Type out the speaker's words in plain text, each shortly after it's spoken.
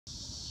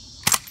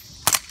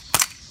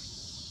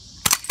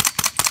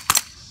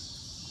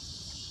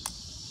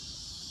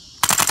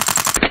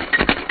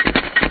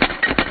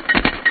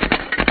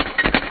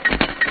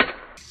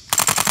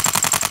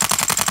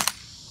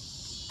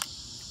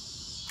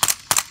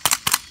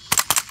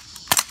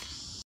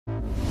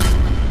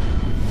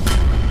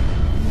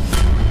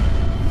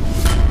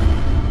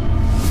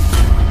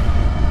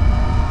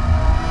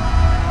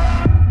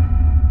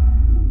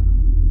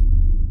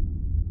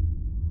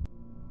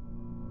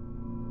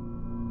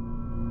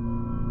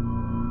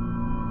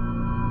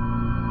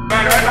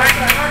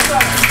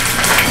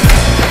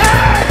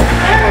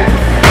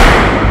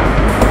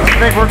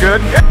think we're good.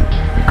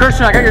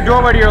 Christian, I got your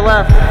doorway to your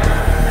left.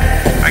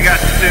 I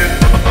got you, dude.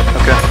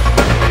 Okay.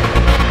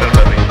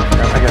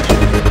 I got you.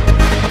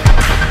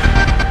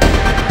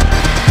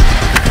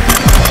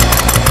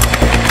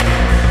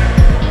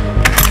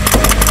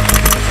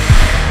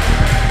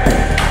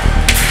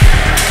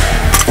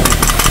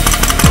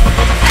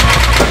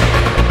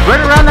 Right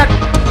around that.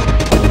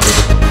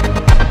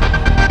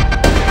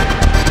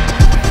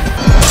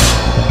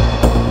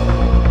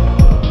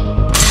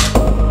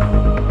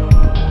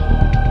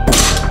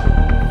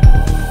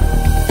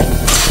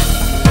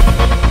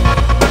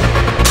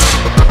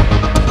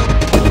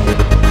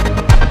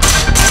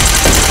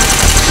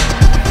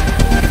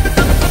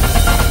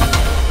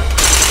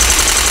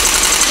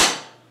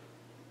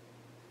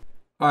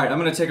 Alright, I'm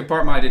going to take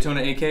apart my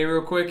Daytona AK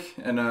real quick,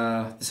 and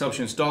this helps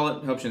you install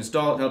it, helps you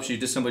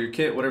disassemble your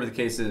kit, whatever the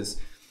case is.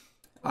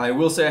 I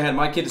will say I had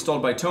my kit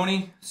installed by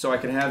Tony, so I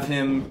could have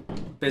him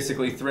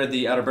basically thread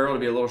the outer barrel to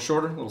be a little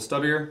shorter, a little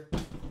stubbier.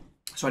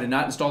 So I did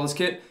not install this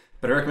kit,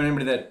 but I recommend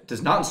anybody that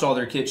does not install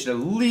their kit should at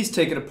least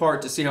take it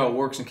apart to see how it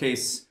works in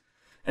case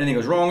anything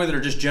goes wrong with it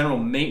or just general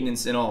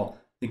maintenance and all.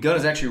 The gun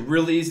is actually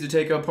really easy to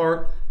take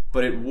apart,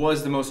 but it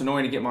was the most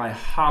annoying to get my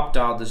hop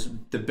dialed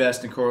the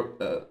best in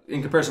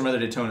comparison to other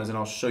Daytonas, and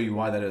I'll show you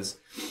why that is.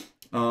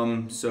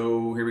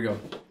 So here we go.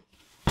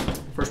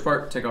 First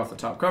part, take off the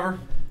top cover.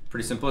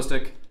 Pretty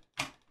simplistic.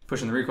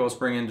 Pushing the recoil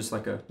spring in just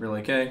like a real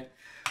AK.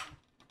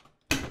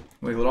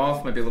 Wiggle it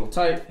off, might be a little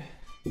tight.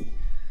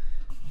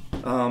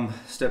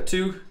 Step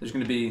 2, there's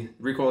going to be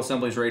recoil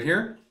assemblies right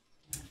here.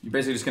 You're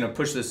basically just going to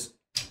push this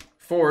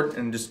forward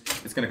and just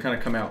it's going to kind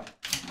of come out.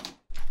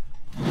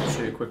 I'll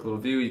show you a quick little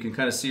view. You can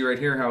kind of see right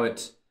here how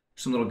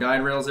some little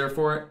guide rails there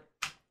for it.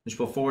 As you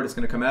pull forward, it's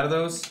going to come out of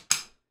those.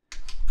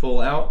 Pull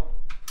out,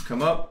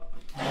 come up,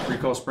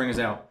 recoil spring is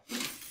out.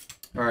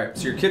 Alright,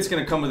 so your kit's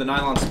going to come with a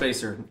nylon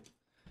spacer.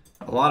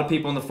 A lot of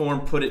people in the forum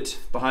put it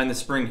behind the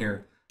spring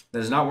here. That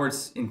is not where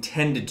it's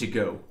intended to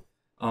go.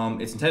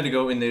 It's intended to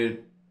go in the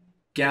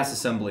gas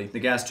assembly, the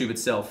gas tube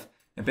itself.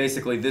 And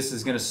basically this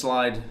is going to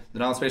slide, the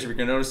nylon spacer, if you're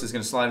going to notice, is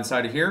going to slide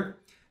inside of here.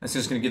 That's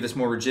just going to give this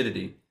more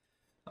rigidity.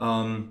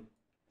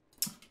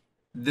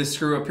 This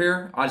screw up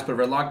here, I just put a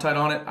red Loctite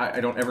on it.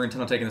 I don't ever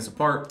intend on taking this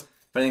apart.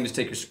 If anything, just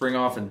take your spring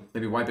off and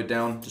maybe wipe it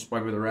down. Just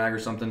wipe it with a rag or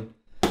something.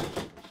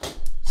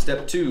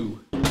 Step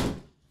 2, we're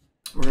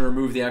going to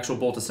remove the actual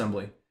bolt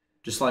assembly.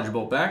 Just slide your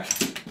bolt back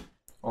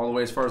all the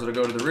way as far as it'll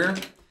go to the rear.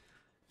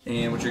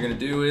 And what you're going to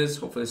do is,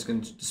 hopefully this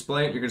can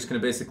display it, you're just going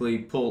to basically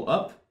pull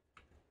up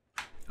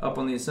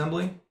on the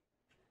assembly,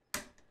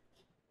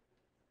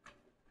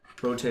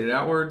 rotate it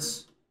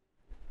outwards,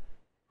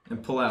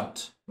 and pull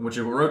out. And what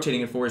you're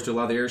rotating it for is to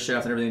allow the air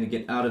shaft and everything to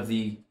get out of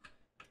the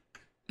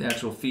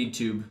actual feed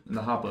tube and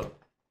the hop up.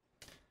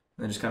 And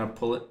then just kind of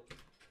pull it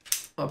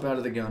up out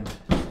of the gun.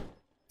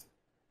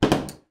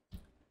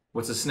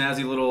 What's a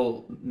snazzy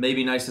little,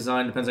 maybe nice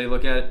design, depends how you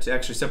look at it, to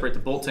actually separate the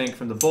bolt tank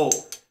from the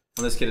bolt.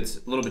 On this kit, it's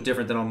a little bit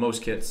different than on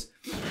most kits.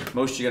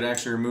 Most, you got to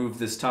actually remove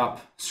this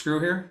top screw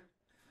here.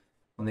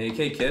 On the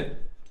AK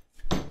kit,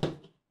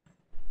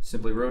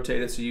 simply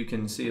rotate it so you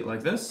can see it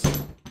like this.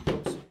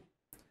 Oops.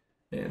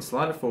 And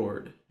slide it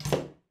forward.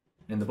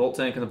 And the bolt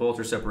tank and the bolt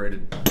are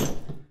separated.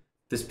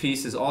 This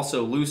piece is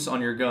also loose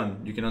on your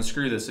gun. You can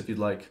unscrew this if you'd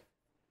like.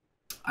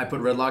 I put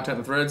red Loctite in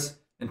the threads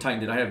and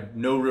tightened it. I have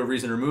no real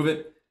reason to remove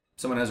it.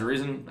 If someone has a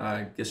reason,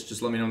 I guess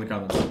just let me know in the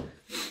comments.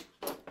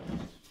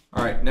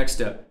 Alright, next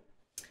step.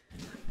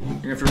 You're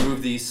going to have to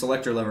remove the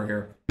selector lever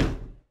here.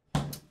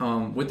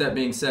 With that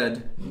being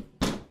said, in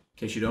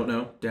case you don't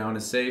know, down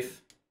is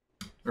safe,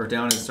 or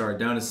down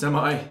is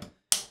semi.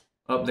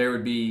 Up there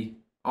would be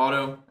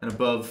auto, and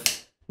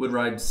above would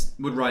ride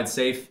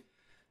safe.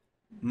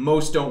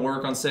 Most don't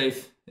work on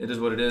safe. It is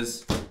what it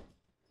is.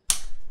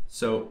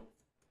 So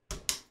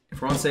if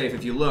we're on safe,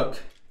 if you look,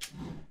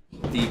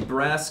 the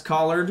brass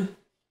collared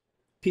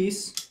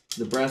piece,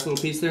 the brass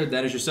little piece there,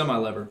 that is your semi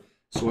lever.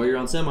 So while you're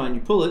on semi and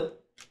you pull it,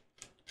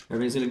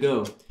 everything's going to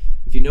go.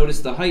 If you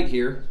notice the height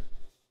here,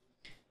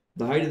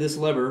 the height of this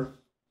lever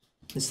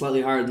is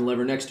slightly higher than the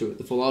lever next to it,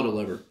 the full auto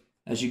lever.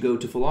 As you go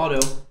to full auto,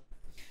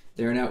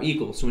 they are now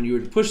equal. So when you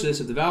were to push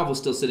this, if the valve was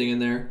still sitting in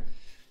there,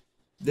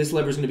 this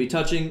lever is going to be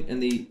touching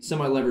and the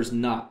semi lever is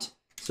not.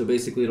 So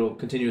basically it'll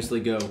continuously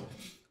go.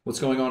 What's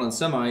going on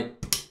semi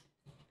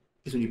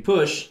is when you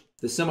push,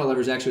 the semi lever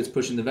is actually what's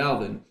pushing the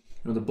valve in.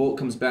 When the bolt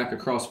comes back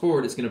across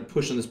forward, it's going to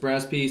push on this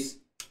brass piece,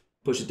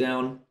 push it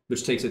down,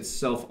 which takes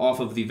itself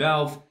off of the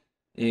valve,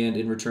 and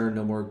in return,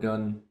 no more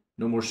gun,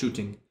 no more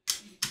shooting.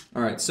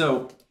 All right,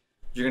 so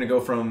you're going to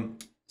go from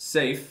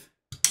safe,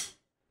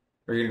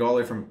 or you're going to go all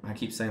the way from, I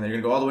keep saying that,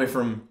 you're going to go all the way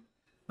from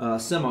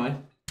semi,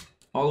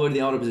 all the way to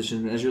the auto position.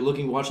 And as you're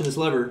watching this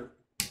lever,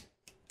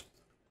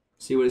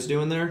 see what it's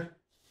doing there?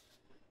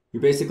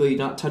 You're basically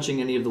not touching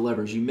any of the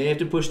levers. You may have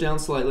to push down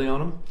slightly on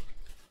them,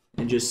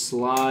 and just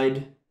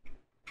slide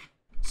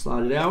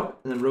it out,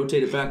 and then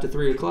rotate it back to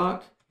 3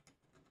 o'clock.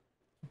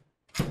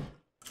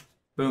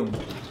 Boom.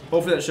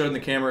 Hopefully that showed in the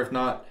camera. If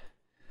not,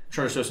 I'm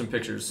trying to show some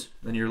pictures.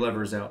 Then your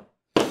lever is out.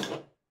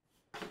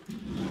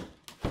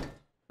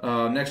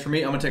 Next for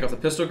me, I'm going to take off the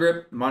pistol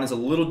grip. Mine is a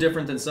little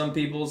different than some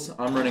people's.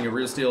 I'm running a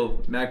Real Steel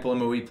Magpul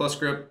MOE Plus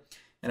grip,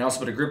 and I also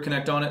put a grip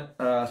connect on it.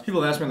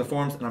 People have asked me on the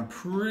forums, and I'm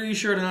pretty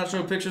sure to not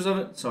show pictures of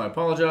it, so I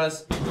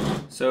apologize.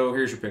 So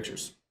here's your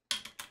pictures.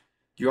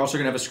 You're also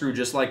going to have a screw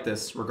just like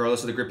this,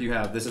 regardless of the grip you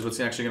have. This is what's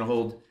actually going to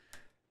hold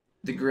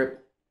the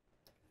grip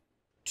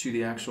to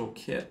the actual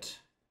kit.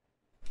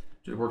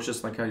 It works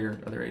just like how your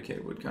other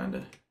AK would, kind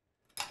of.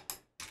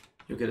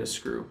 You'll get a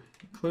screw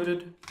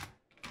included.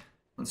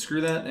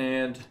 Unscrew that,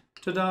 and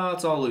ta-da,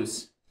 it's all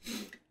loose.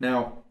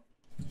 Now,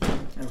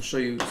 I'll show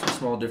you some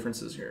small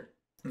differences here.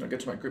 And I'll get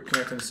to my grip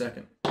connect in a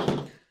second.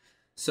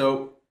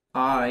 So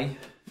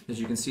as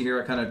you can see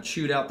here, I kind of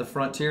chewed out the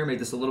front here, made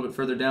this a little bit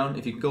further down.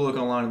 If you go look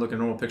online and look at a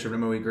normal picture of an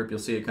MOE grip, you'll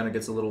see it kind of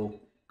goes a little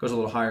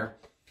higher.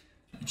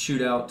 I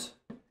chewed out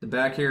the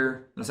back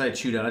here. When I say I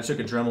chewed out, I took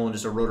a Dremel and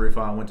just a rotary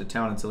file and went to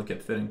town until it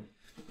kept fitting.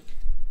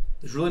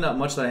 There's really not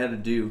much that I had to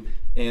do.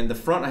 And the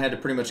front I had to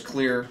pretty much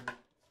clear.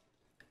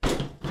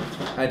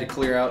 I had to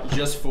clear out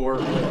just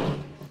to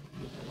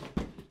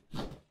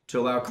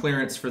allow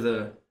clearance for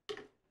the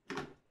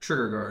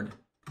trigger guard.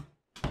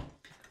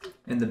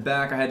 And the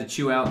back I had to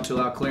chew out to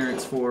allow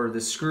clearance for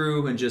the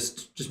screw and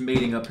just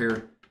mating up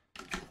here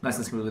nice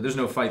and smoothly. There's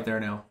no fight there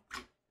now.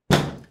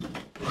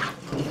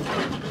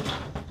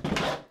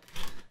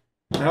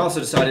 I also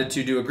decided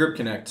to do a grip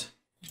connect.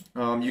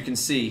 You can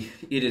see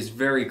it is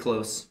very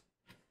close.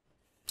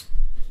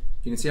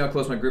 You can see how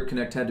close my grip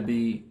connect had to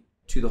be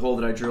to the hole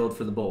that I drilled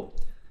for the bolt.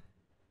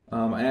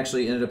 I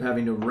actually ended up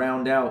having to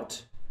round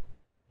out.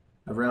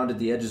 I've rounded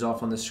the edges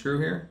off on this screw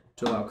here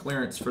to allow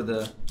clearance for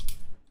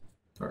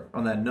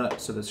on that nut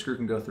so the screw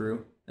can go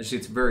through. As you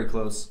see, it's very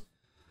close.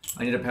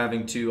 I ended up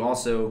having to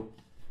also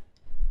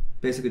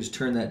basically just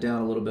turn that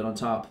down a little bit on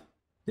top,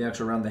 the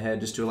actual around the head,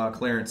 just to allow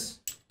clearance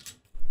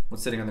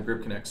what's sitting on the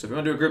grip connect. So if you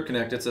want to do a grip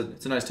connect, it's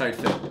a nice tight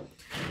fit.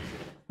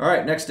 All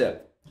right, next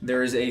step.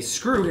 There is a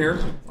screw here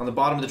on the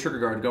bottom of the trigger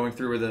guard going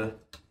through where the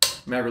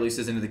mag release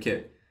is into the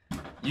kit.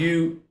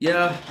 You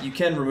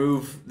can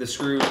remove the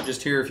screw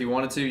just here if you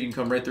wanted to. You can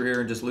come right through here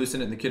and just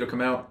loosen it and the kit will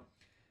come out.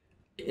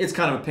 It's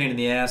kind of a pain in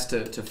the ass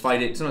to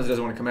fight it. Sometimes it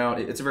doesn't want to come out.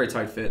 It's a very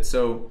tight fit.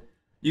 So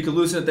you can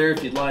loosen it there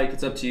if you'd like.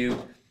 It's up to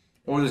you.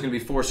 Or there's going to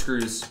be 4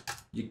 screws.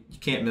 You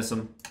can't miss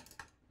them.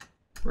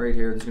 Right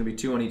here. There's going to be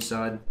 2 on each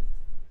side.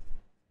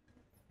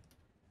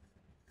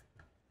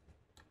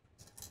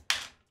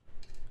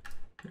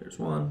 There's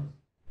 1.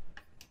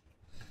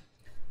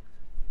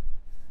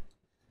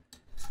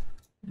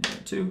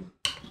 And 2.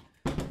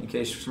 In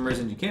case for some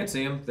reason you can't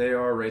see them, they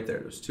are right there.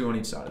 There's 2 on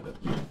each side of it.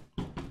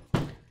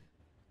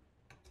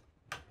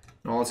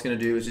 And all it's going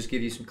to do is just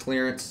give you some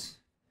clearance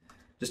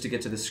just to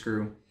get to this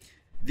screw.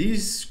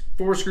 These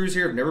 4 screws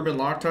here have never been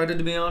Loctited,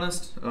 to be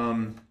honest.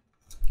 I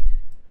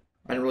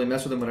didn't really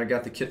mess with them when I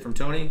got the kit from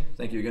Tony.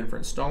 Thank you again for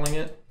installing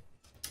it.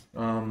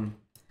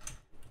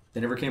 They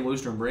never came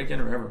loose during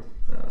break-in or ever.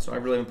 So I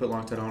really haven't put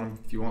Loctite on them.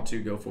 If you want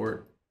to, go for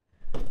it.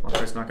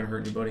 Loctite's not going to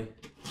hurt anybody.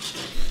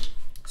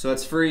 So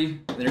that's free.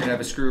 And then you're going to have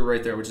a screw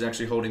right there, which is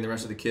actually holding the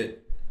rest of the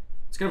kit.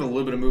 It's going to have a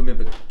little bit of movement,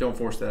 but don't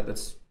force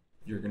that.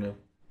 You're going to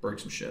break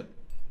some shit.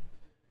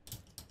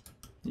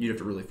 You'd have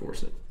to really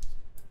force it.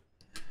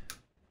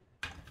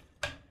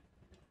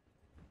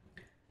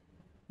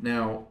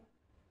 Now,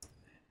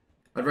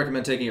 I'd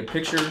recommend taking a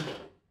picture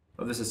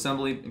of this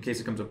assembly in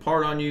case it comes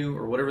apart on you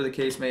or whatever the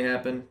case may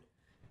happen.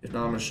 If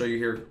not, I'm going to show you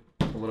here.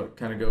 I'll let it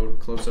kind of go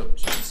close up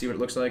so you can see what it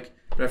looks like.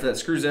 But after that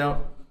screws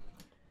out,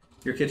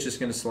 your kit's just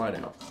going to slide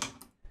out.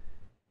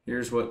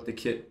 Here's what the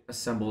kit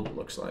assembled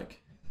looks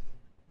like,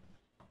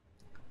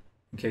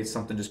 in case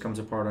something just comes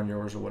apart on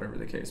yours or whatever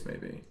the case may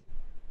be.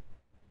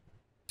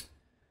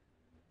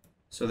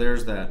 So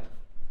there's that.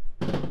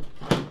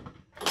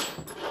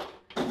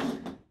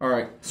 All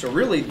right, so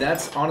really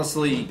that's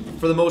honestly,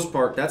 for the most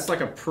part, that's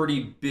like a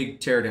pretty big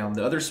teardown.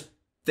 The other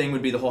thing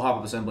would be the whole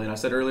hop-up assembly. And I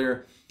said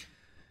earlier,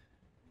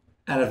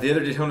 out of the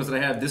other Daytonas that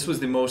I had, this was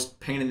the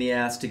most pain in the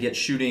ass to get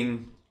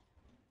shooting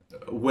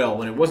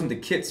well. And it wasn't the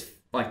kit's,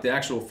 like the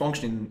actual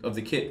functioning of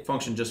the kit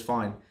functioned just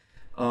fine.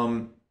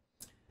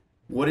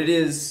 What it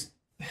is,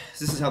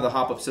 this is how the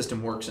hop-up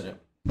system works in it.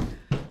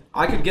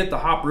 I could get the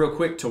hop real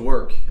quick to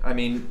work. I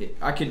mean,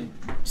 I could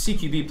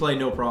CQB play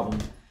no problem.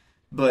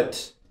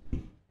 But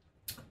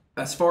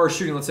as far as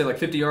shooting, let's say like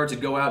 50 yards,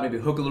 it'd go out, maybe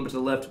hook a little bit to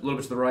the left, a little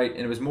bit to the right,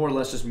 and it was more or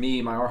less just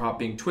me, my R-hop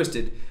being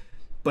twisted.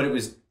 But it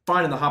was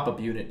fine in the hop-up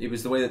unit. It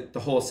was the way that the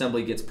whole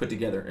assembly gets put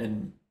together.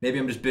 And maybe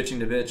I'm just bitching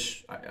to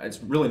bitch.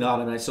 It's really not,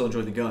 I mean, I still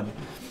enjoy the gun.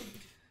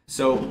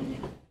 So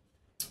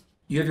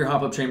you have your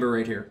hop-up chamber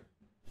right here.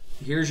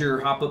 Here's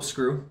your hop-up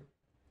screw,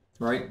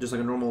 right? Just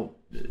like a normal,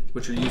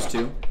 what you're used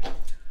to.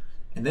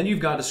 And then you've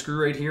got a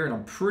screw right here, and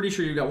I'm pretty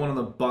sure you've got one on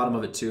the bottom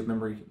of it too, if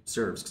memory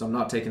serves, because I'm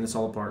not taking this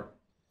all apart.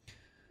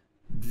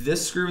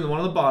 This screw and the one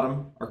on the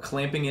bottom are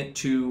clamping it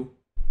to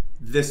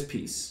this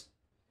piece,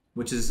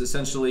 which is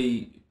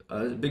essentially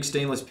a big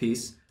stainless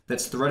piece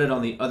that's threaded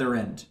on the other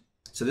end.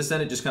 So this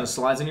end, it just kind of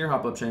slides in your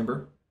hop-up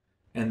chamber,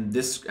 and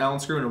this Allen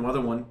screw and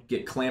another one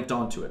get clamped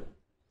onto it.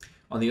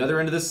 On the other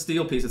end of this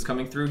steel piece that's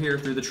coming through here,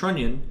 through the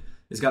trunnion,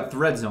 it's got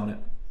threads on it.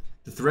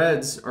 The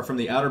threads are from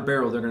the outer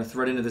barrel. They're going to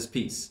thread into this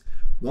piece.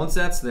 Once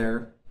that's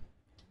there,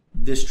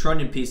 this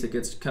trunnion piece that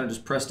gets kind of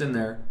just pressed in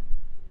there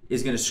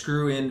is going to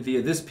screw in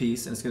via this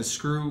piece, and it's going to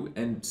screw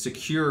and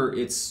secure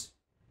its,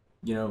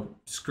 you know,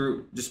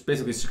 secure this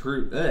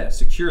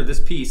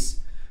piece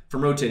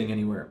from rotating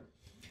anywhere.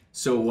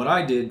 So what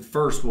I did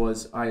first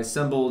was I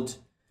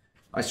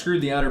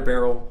screwed the outer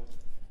barrel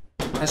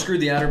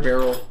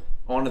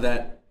onto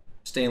that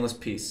stainless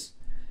piece.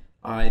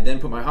 I then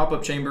put my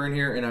hop-up chamber in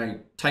here and I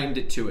tightened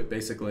it to it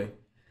basically.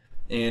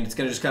 And it's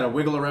going to just kind of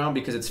wiggle around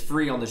because it's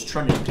free on this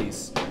trunnion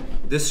piece.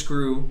 This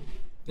screw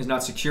is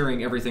not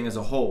securing everything as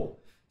a whole.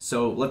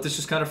 So let this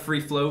just kind of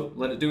free float,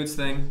 let it do its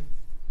thing.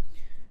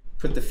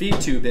 Put the feed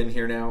tube in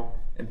here now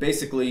and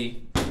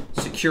basically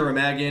secure a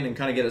mag in and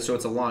kind of get it so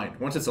it's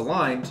aligned. Once it's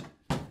aligned,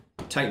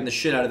 tighten the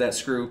shit out of that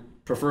screw,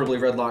 preferably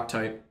red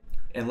Loctite,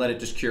 and let it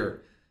just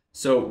cure.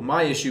 So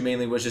my issue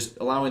mainly was just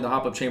allowing the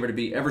hop-up chamber to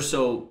be ever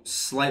so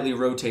slightly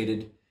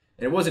rotated.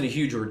 And it wasn't a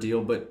huge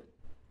ordeal, but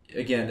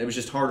again, it was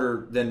just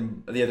harder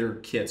than the other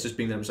kits, just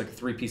being that it was like a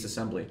 3-piece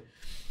assembly.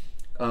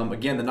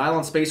 Again, the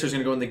nylon spacer is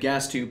going to go in the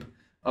gas tube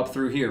up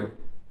through here.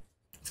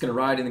 It's going to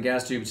ride in the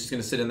gas tube. It's just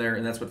going to sit in there,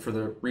 and that's what for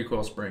the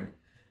recoil spring.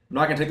 I'm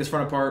not going to take this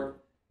front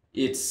apart.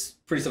 It's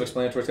pretty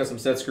self-explanatory. It's got some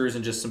set screws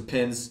and just some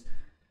pins.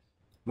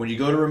 When you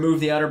go to remove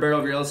the outer barrel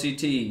of your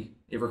LCT,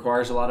 it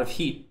requires a lot of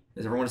heat.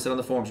 As everyone said on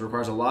the forums, it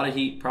requires a lot of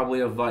heat, probably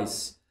a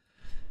vise.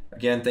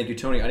 Again, thank you,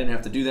 Tony. I didn't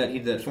have to do that. He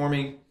did that for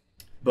me.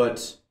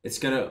 But it's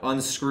going to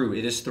unscrew.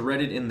 It is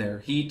threaded in there.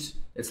 Heat,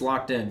 it's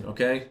locked in,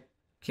 okay?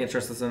 Can't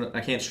stress this. I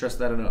can't stress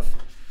that enough.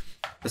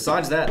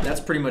 Besides that, that's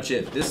pretty much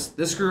it. This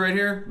screw right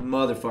here,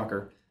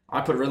 motherfucker.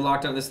 I put red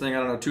Loctite on this thing, I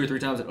don't know, 2 or 3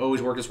 times. It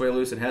always worked its way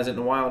loose. It hasn't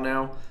in a while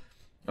now.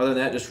 Other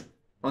than that, just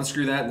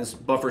unscrew that and this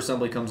buffer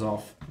assembly comes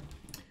off.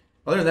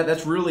 Other than that,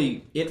 that's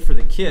really it for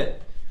the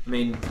kit. I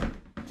mean,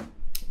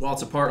 while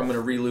it's apart, I'm going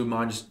to re-lube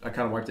mine. I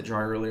kind of wiped it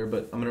dry earlier,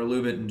 but I'm going to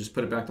lube it and just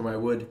put it back the way I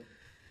would.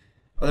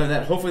 Other than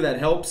that, hopefully that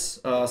helps.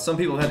 Some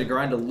people had to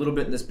grind a little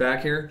bit in this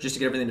back here just to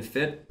get everything to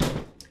fit.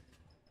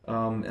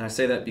 And I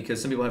say that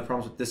because some people have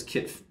problems with this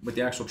kit, with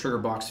the actual trigger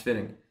box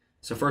fitting.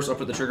 So first I'll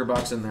put the trigger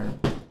box in there.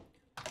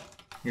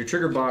 Your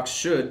trigger box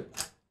should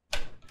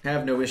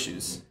have no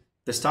issues.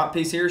 This top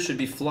piece here should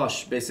be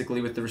flush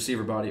basically with the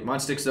receiver body. Mine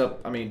sticks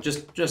up, I mean,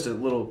 just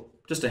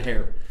a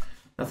hair.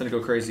 Nothing to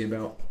go crazy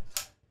about.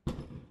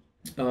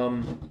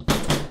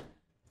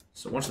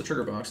 So once the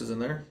trigger box is in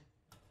there,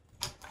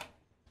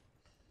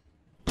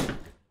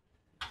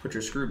 put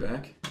your screw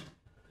back.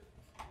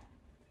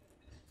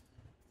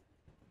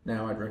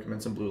 Now I'd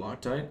recommend some blue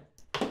Loctite.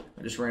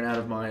 I just ran out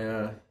of my,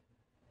 if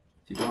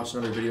you've watched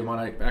another video of mine,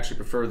 I actually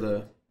prefer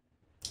the,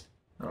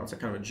 I don't know, it's like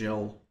kind of a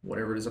gel,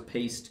 whatever it is, a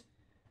paste.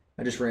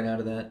 I just ran out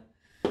of that.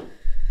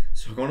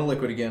 So we're going to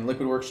liquid again.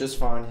 Liquid works just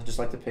fine, just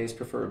like the paste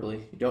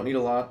preferably. You don't need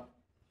a lot.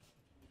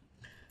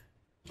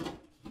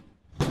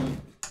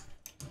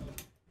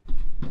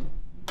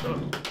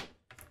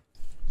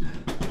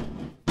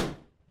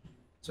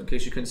 So in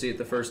case you couldn't see it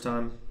the first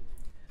time,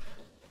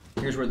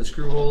 here's where the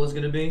screw hole is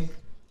going to be.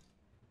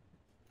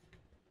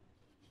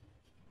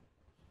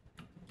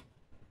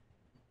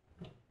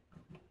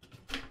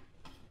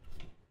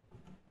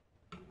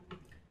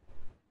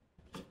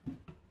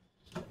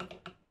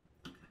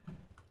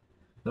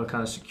 They'll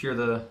kind of secure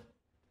the,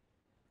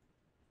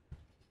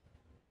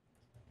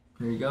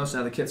 there you go. So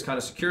now the kit's kind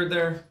of secured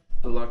there.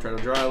 The Loctite will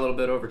dry a little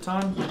bit over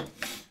time.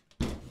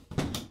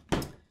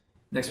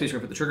 Next piece, we're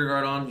gonna put the trigger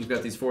guard on. You've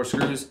got these 4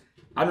 screws.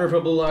 I've never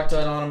put blue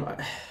Loctite on them.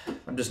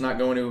 I'm just not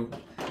going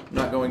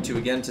to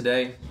again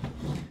today.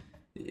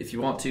 If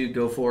you want to,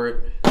 go for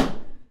it.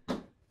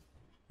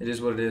 It is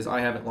what it is.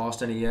 I haven't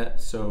lost any yet,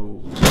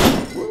 so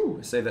woo,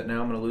 I say that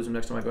now. I'm gonna lose them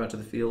next time I go out to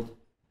the field.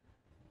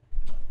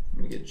 I'm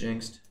gonna get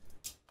jinxed.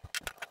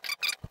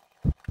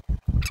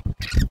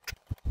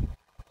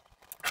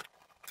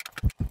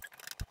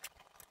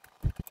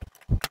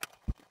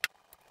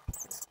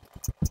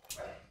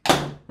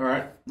 All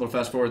right, a little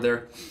fast forward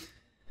there.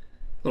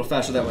 A little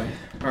faster that way.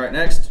 All right,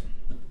 next.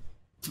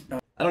 I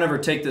don't ever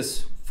take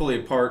this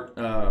fully apart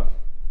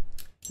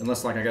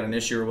unless like I got an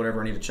issue or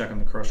whatever. I need to check on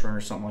the crush ring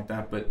or something like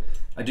that. But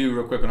I do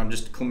real quick when I'm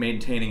just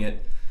maintaining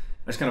it.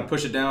 I just kind of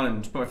push it down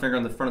and just put my finger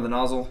on the front of the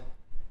nozzle.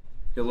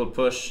 Get a little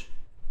push.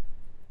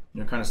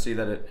 You'll kind of see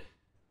that it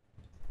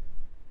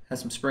has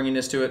some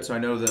springiness to it. So I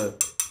know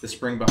the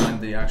spring behind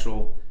the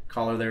actual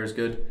collar there is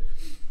good.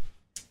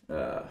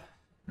 All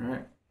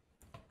right.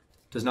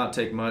 Does not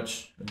take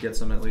much. It gets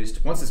them at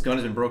least. Once this gun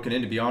has been broken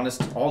in, to be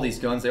honest, all these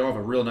guns, they all have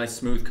a real nice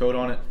smooth coat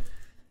on it.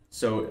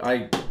 So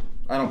I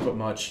don't put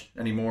much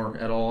anymore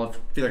at all.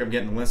 I feel like I'm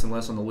getting less and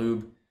less on the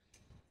lube.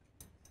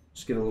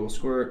 Just get a little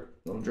squirt,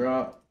 a little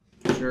drop,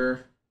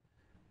 sure.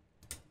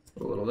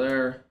 Put a little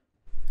there,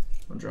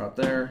 a drop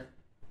there.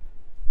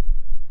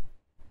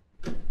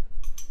 I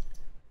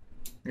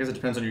guess it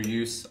depends on your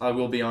use. I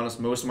will be honest,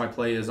 most of my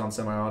play is on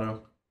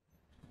semi-auto.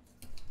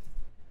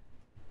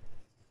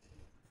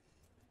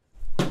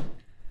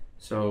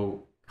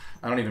 So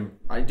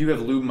I do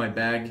have lube in my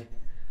bag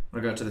when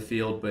I go out to the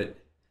field, but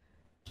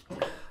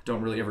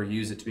don't really ever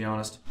use it, to be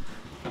honest.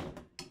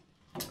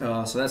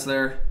 So that's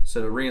there.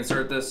 So to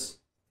reinsert this,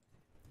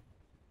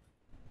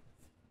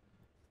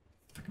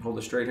 I can hold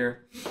it straight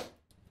here.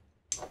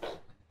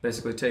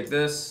 Basically take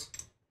this,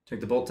 take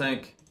the bolt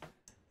tank,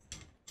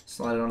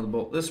 slide it onto the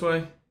bolt this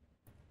way,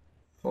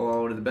 pull all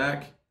the way to the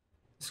back.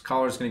 This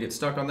collar is going to get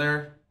stuck on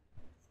there.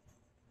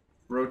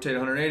 Rotate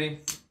 180,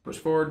 push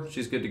forward,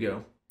 she's good to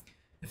go.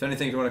 If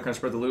anything, if you want to kind of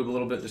spread the lube a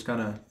little bit, just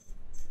kind of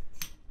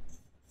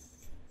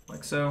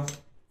like so.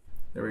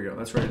 There we go,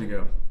 that's ready to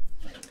go.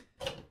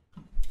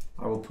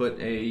 I will put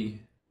a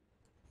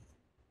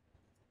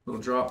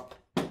little drop,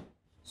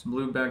 some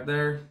lube back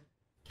there.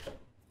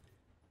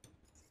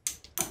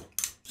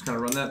 Just kind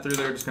of run that through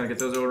there, just kind of get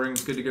those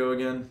O-rings good to go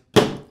again.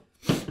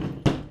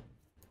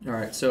 All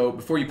right, so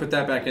before you put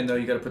that back in though,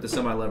 you got to put the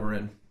semi-lever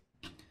in.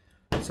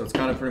 So it's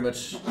kind of pretty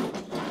much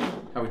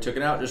how we took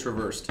it out, just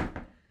reversed.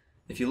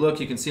 If you look,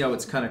 you can see how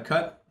it's kind of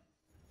cut.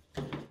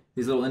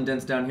 These little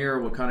indents down here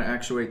will kind of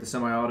actuate the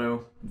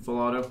semi-auto and full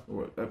auto,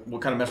 or will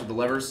kind of mess with the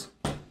levers.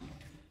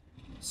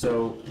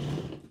 So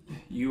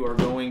you are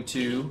going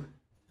to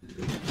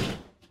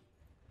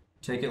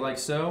take it like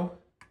so.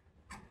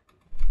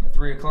 At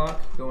 3 o'clock,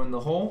 go in the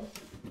hole.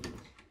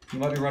 You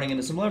might be running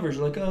into some levers.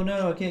 You're like, oh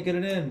no, I can't get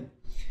it in.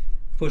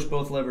 Push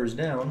both levers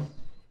down.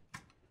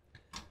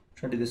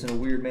 Try to do this in a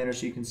weird manner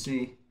so you can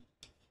see.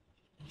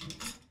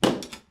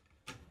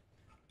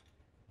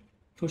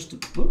 Push the,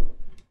 whoop.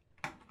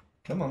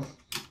 Come on,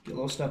 get a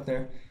little stuck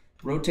there.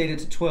 Rotate it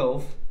to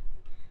 12.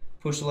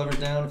 Push the levers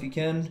down if you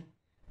can.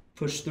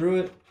 Push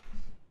through it.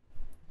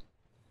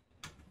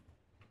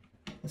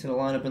 It's gonna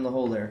line up in the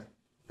hole there.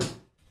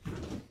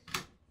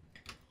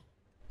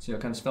 See how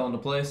it kind of fell into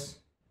place?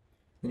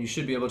 Then you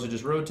should be able to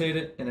just rotate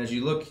it, and as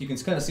you look, you can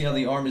kind of see how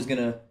the arm is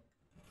gonna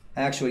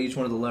actuate each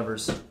one of the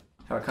levers,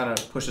 how it kind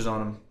of pushes on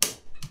them.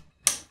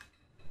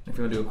 If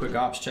you want to do a quick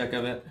ops check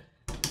of it,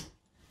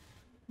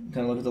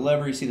 kind of look at the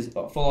lever, you see this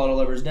full auto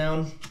levers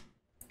down,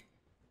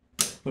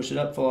 push it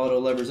up, full auto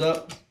levers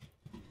up.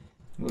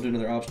 We'll do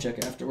another ops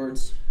check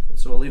afterwards.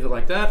 So I'll leave it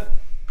like that.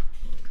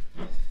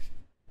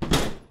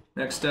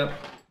 Next step,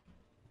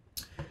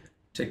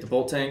 take the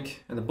bolt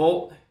tank and the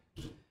bolt,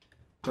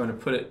 going to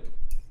put it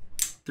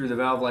through the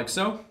valve like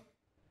so.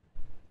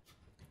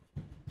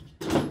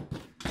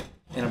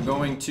 And I'm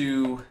going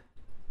to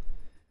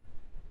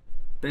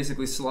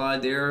basically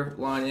slide the air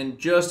line in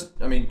just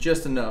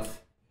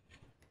enough.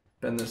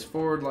 Bend this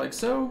forward like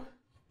so,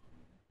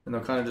 and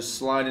they'll kind of just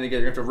slide in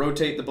together. You have to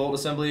rotate the bolt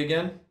assembly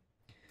again,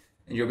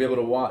 and you'll be able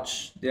to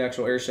watch the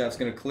actual air shaft's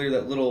going to clear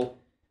that little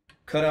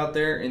cutout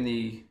there in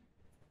the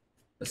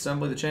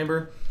assembly, the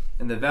chamber,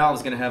 and the valve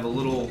is going to have a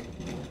little,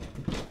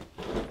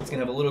 it's going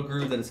to have a little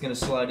groove that it's going to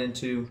slide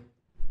into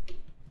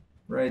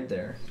right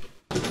there.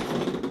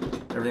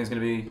 Everything's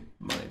going to be,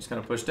 just kind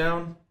of push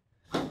down.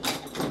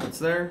 It's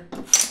there.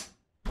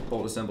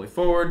 Bolt assembly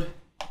forward.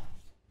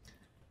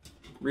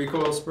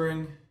 Recoil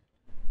spring.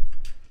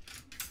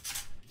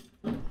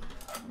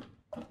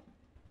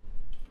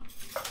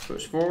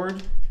 Push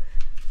forward.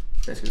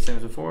 Basically the same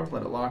as before.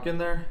 Let it lock in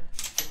there.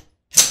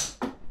 If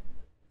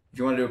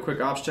you want to do a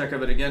quick ops check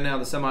of it again now,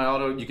 the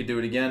semi-auto, you could do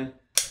it again.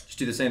 Just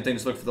do the same thing,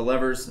 just look for the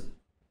levers.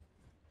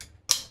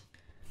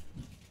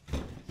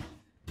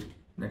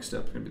 Next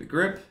step is going to be the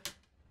grip.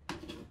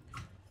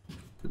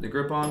 Put the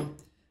grip on.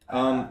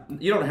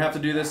 You don't have to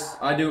do this.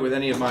 I do it with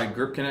any of my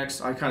grip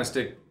connects. I kind of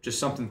stick just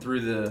something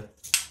through the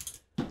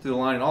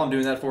line, and all I'm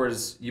doing that for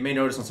is, you may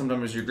notice on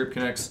sometimes your grip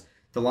connects,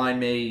 the line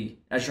may,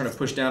 as you're trying to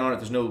push down on it,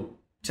 there's no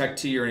Tech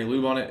T or any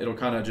lube on it, it'll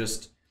kind of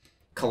just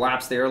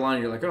collapse the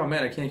airline. You're like, oh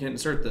man, I can't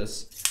insert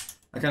this.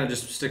 I kind of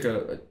just stick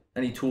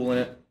any tool in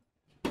it.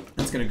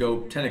 That's going to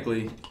go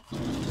technically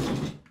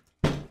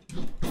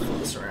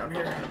this around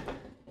here.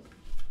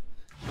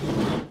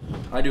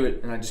 I do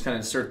it, and I just kind of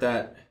insert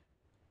that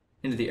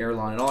into the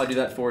airline. And all I do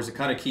that for is it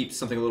kind of keeps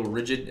something a little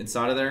rigid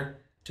inside of there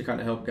to kind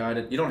of help guide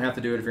it. You don't have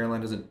to do it if your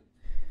airline doesn't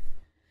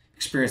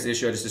experience the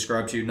issue I just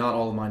described to you. Not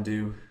all of mine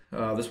do.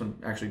 This one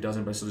actually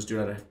doesn't, but I still just do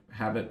it out of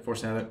habit,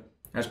 force habit.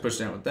 I just push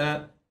down with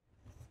that.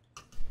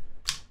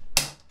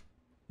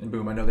 And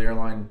boom, I know the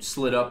airline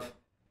slid up.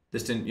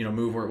 This didn't,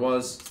 move where it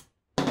was.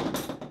 And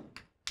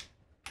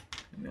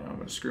now I'm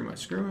going to screw my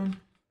screw in.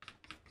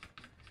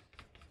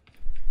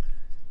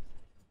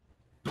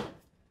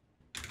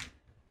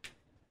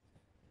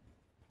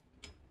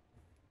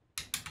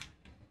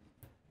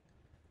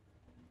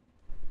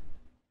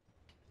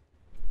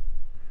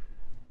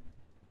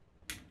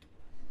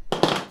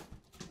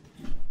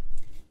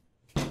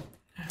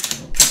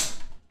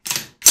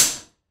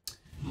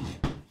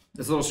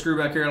 This little screw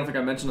back here, I don't think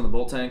I mentioned on the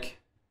bolt tank.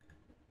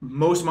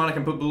 Most of mine I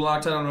can put blue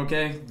Loctite on,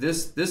 okay.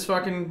 This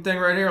fucking thing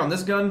right here on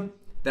this gun,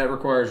 that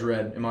requires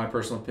red, in my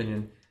personal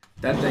opinion.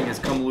 That thing has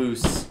come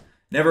loose.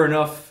 Never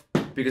enough,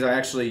 because I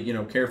actually,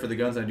 care for the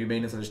guns and I do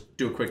maintenance. I just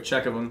do a quick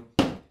check of them.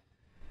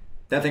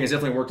 That thing has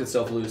definitely worked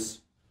itself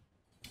loose.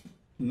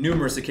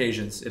 Numerous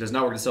occasions. It has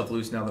not worked itself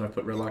loose now that I've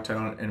put red Loctite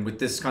on it. And with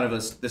this kind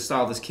of this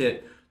style of this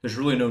kit, there's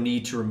really no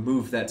need to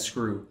remove that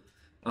screw.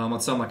 On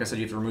some, like I said,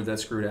 you have to remove that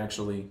screw to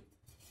actually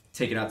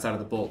take it outside of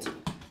the bolt.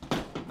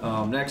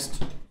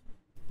 Next, a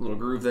little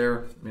groove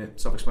there. I mean,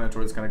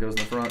 self-explanatory. This kind of goes in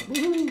the front.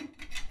 Woo-hoo.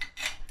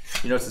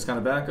 You notice it's kind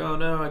of back. Oh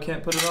no, I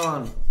can't put it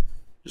on.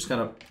 Just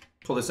kind of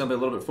pull the assembly a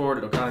little bit forward.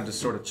 It'll kind of just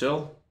sort of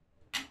chill.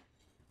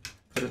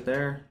 Put it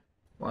there,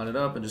 line it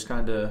up, and just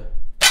kind of,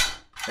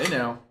 hey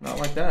now, not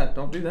like that.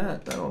 Don't do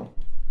that. That'll.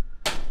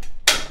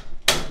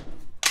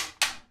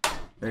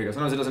 There you go.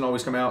 Sometimes it doesn't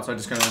always come out, so I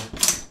just kind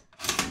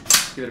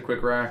of give it a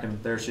quick rack,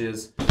 and there she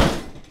is.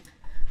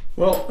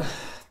 Well,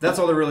 that's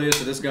all there really is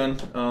to this gun.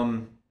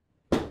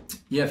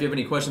 Yeah, if you have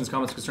any questions,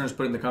 comments, concerns,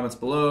 put it in the comments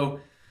below,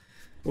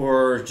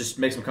 or just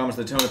make some comments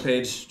on the Daytona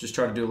page. Just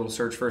try to do a little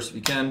search first if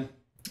you can.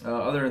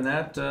 Other than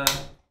that,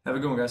 have a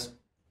good one, guys.